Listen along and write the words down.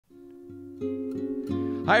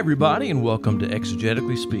Hi, everybody, and welcome to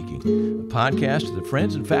Exegetically Speaking, a podcast of the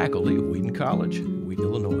friends and faculty of Wheaton College, Wheaton,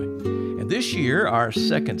 Illinois. And this year, our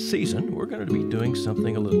second season, we're going to be doing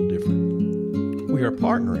something a little different. We are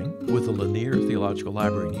partnering with the Lanier Theological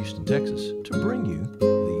Library in Houston, Texas, to bring you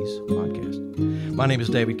these podcasts. My name is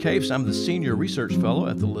David Cafes. I'm the Senior Research Fellow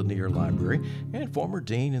at the Lanier Library and former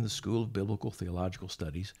Dean in the School of Biblical Theological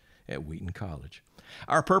Studies at Wheaton College.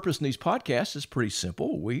 Our purpose in these podcasts is pretty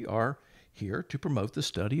simple. We are here to promote the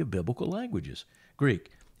study of biblical languages,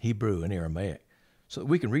 Greek, Hebrew, and Aramaic, so that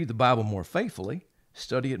we can read the Bible more faithfully,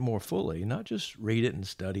 study it more fully, not just read it and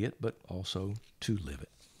study it, but also to live it.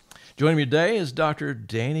 Joining me today is Dr.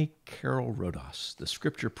 Danny Carroll Rodas, the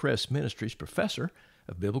Scripture Press Ministries Professor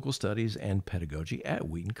of Biblical Studies and Pedagogy at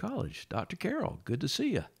Wheaton College. Dr. Carroll, good to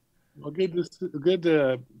see you. Well, good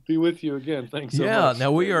to be with you again. Thanks so much. Yeah,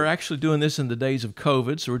 now we are actually doing this in the days of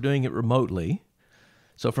COVID, so we're doing it remotely.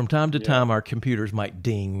 So from time to time, our computers might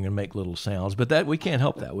ding and make little sounds, but that we can't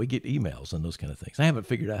help that. We get emails and those kind of things. I haven't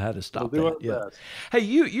figured out how to stop that yet. Hey,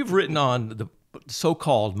 you've written on the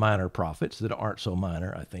so-called minor prophets that aren't so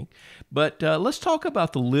minor, I think. But let's talk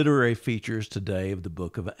about the literary features today of the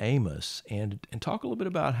book of Amos and talk a little bit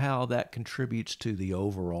about how that contributes to the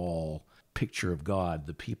overall picture of God,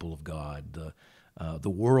 the people of God, the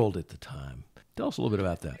world at the time. Tell us a little bit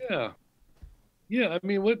about that. Yeah, I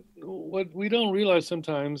mean, what we don't realize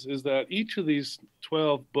sometimes is that each of these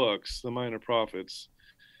 12 books, the minor prophets,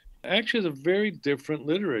 actually has a very different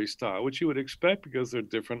literary style, which you would expect because they're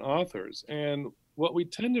different authors. And what we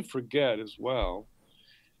tend to forget as well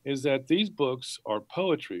is that these books are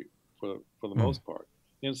poetry for the most part.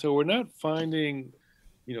 And so we're not finding,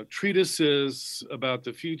 treatises about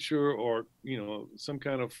the future or, some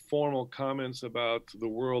kind of formal comments about the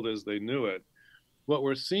world as they knew it. What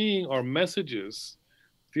we're seeing are messages,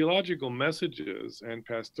 theological messages and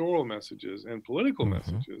pastoral messages and political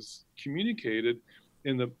messages communicated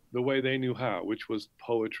in the way they knew how, which was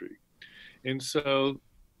poetry. And so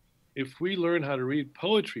if we learn how to read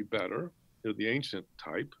poetry better, the ancient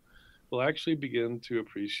type, we'll actually begin to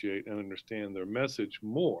appreciate and understand their message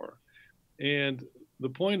more. And the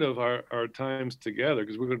point of our times together,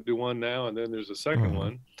 because we're going to do one now and then there's a second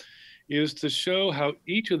one, is to show how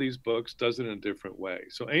each of these books does it in a different way.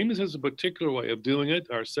 So Amos has a particular way of doing it.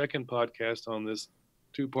 Our second podcast on this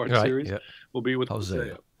two-part series will be with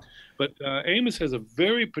Hosea. But Amos has a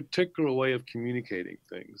very particular way of communicating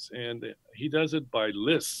things, and he does it by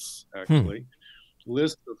lists, actually.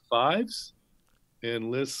 Lists of 5s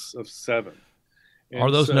and lists of 7. And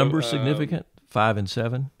are those numbers significant, 5 and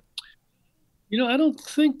 7? I don't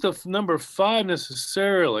think the number 5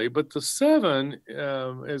 necessarily, but the 7,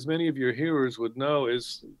 as many of your hearers would know,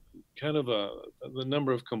 is kind of the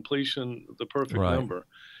number of completion, the perfect number.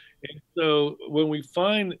 And so when we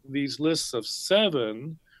find these lists of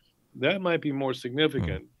 7, that might be more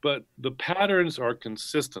significant, but the patterns are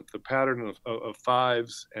consistent, the pattern of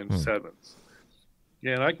 5s and 7s.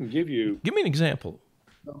 Yeah, and I can give me an example.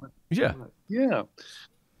 Yeah.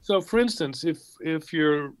 So for instance, if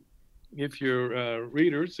your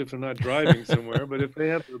readers, if they're not driving somewhere, but if they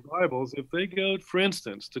have their Bibles, if they go, for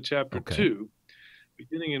instance, to chapter 2,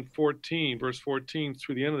 beginning in verse 14,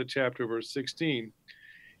 through the end of the chapter, verse 16,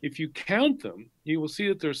 if you count them, you will see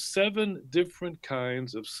that there's 7 different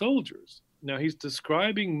kinds of soldiers. Now, he's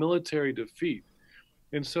describing military defeat.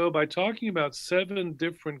 And so by talking about 7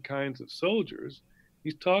 different kinds of soldiers,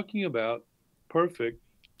 he's talking about perfect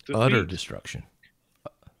defeat. Utter destruction.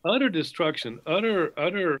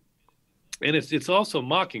 And it's also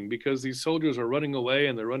mocking because these soldiers are running away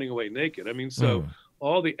and they're running away naked. I mean, so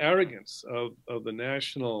all the arrogance of the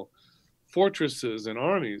national fortresses and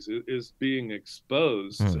armies is being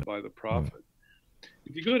exposed by the prophet.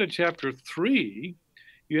 If you go to chapter 3,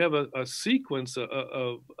 you have a sequence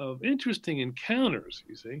of interesting encounters,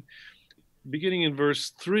 you see. Beginning in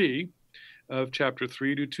verse 3 of chapter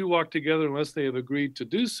 3, do 2 walk together unless they have agreed to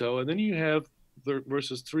do so? And then you have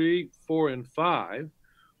verses 3, 4, and 5.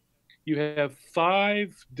 You have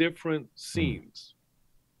 5 different scenes.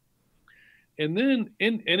 And then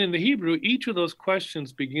in the Hebrew, each of those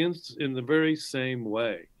questions begins in the very same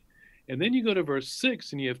way. And then you go to verse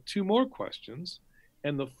 6 and you have 2 more questions,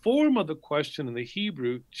 and the form of the question in the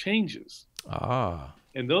Hebrew changes.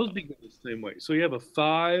 And those begin the same way. So you have a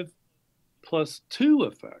 5 plus 2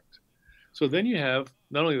 effect. So then you have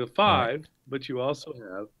not only the 5, but you also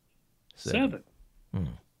have 7.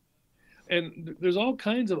 And there's all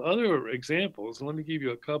kinds of other examples. And let me give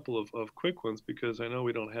you a couple of quick ones because I know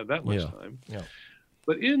we don't have that much time.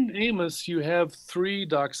 But in Amos, you have 3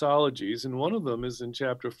 doxologies, and one of them is in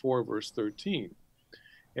chapter 4, verse 13.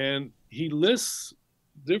 And he lists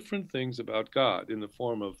different things about God in the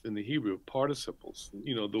form of, in the Hebrew, participles.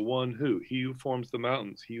 The one who, he who forms the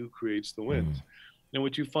mountains, he who creates the winds. And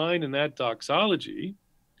what you find in that doxology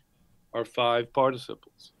are 5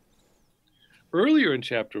 participles. Earlier in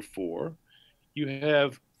chapter 4, you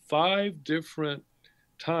have 5 different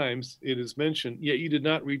times it is mentioned, yet you did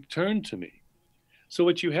not return to me. So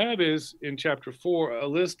what you have is, in chapter 4, a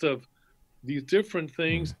list of these different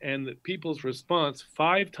things and the people's response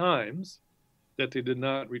 5 times that they did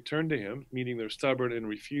not return to him, meaning they're stubborn and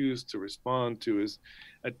refused to respond to his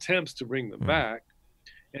attempts to bring them back.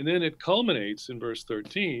 And then it culminates in verse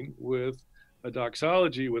 13 with a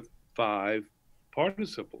doxology with 5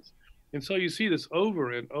 participles. And so you see this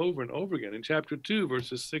over and over and over again. In chapter 2,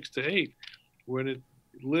 verses 6 to 8, when it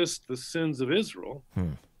lists the sins of Israel,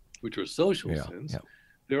 which are social sins,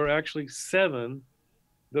 there are actually 7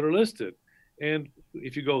 that are listed. And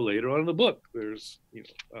if you go later on in the book, there's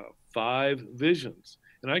 5 visions.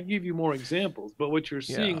 And I can give you more examples, but what you're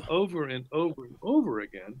seeing over and over and over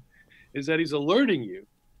again is that he's alerting you.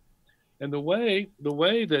 And the way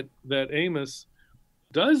that Amos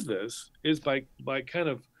does this is by kind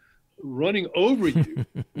of running over you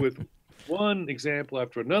with one example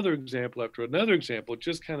after another example after another example,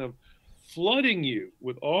 just kind of flooding you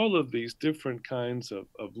with all of these different kinds of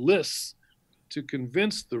lists to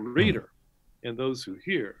convince the reader and those who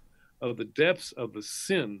hear of the depths of the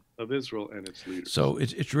sin of Israel and its leaders. So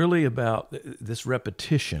it's really about this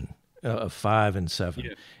repetition of 5 and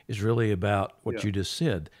 7 is really about what you just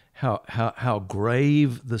said, how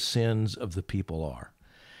grave the sins of the people are,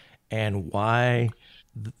 and why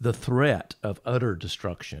the threat of utter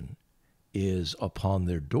destruction is upon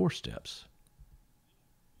their doorsteps.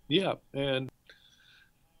 Yeah, and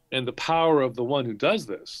the power of the one who does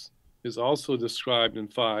this is also described in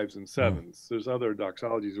 5s and 7s. There's other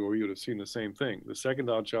doxologies where you would have seen the same thing. The second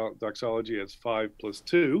doxology has 5 plus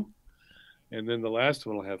 2, and then the last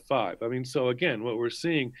one will have 5. I mean, so again, what we're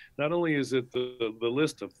seeing, not only is it the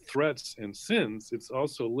list of threats and sins, it's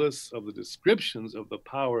also lists of the descriptions of the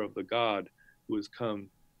power of the God who has come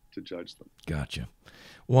to judge them. Gotcha.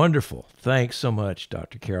 Wonderful. Thanks so much,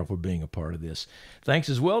 Dr. Carroll, for being a part of this. Thanks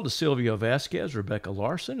as well to Silvio Vasquez, Rebecca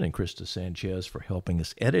Larson, and Krista Sanchez for helping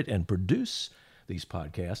us edit and produce these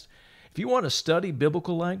podcasts. If you want to study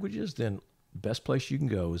biblical languages, then the best place you can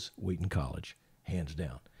go is Wheaton College, hands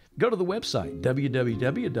down. Go to the website,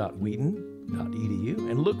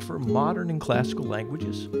 www.wheaton.edu, and look for modern and classical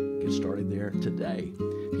languages. Get started there today.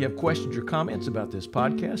 If you have questions or comments about this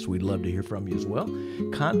podcast, we'd love to hear from you as well.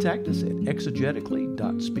 Contact us at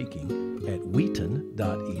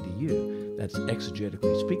exegetically.speaking@wheaton.edu. That's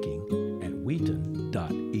exegetically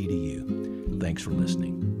speaking@wheaton.edu. Thanks for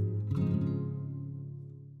listening.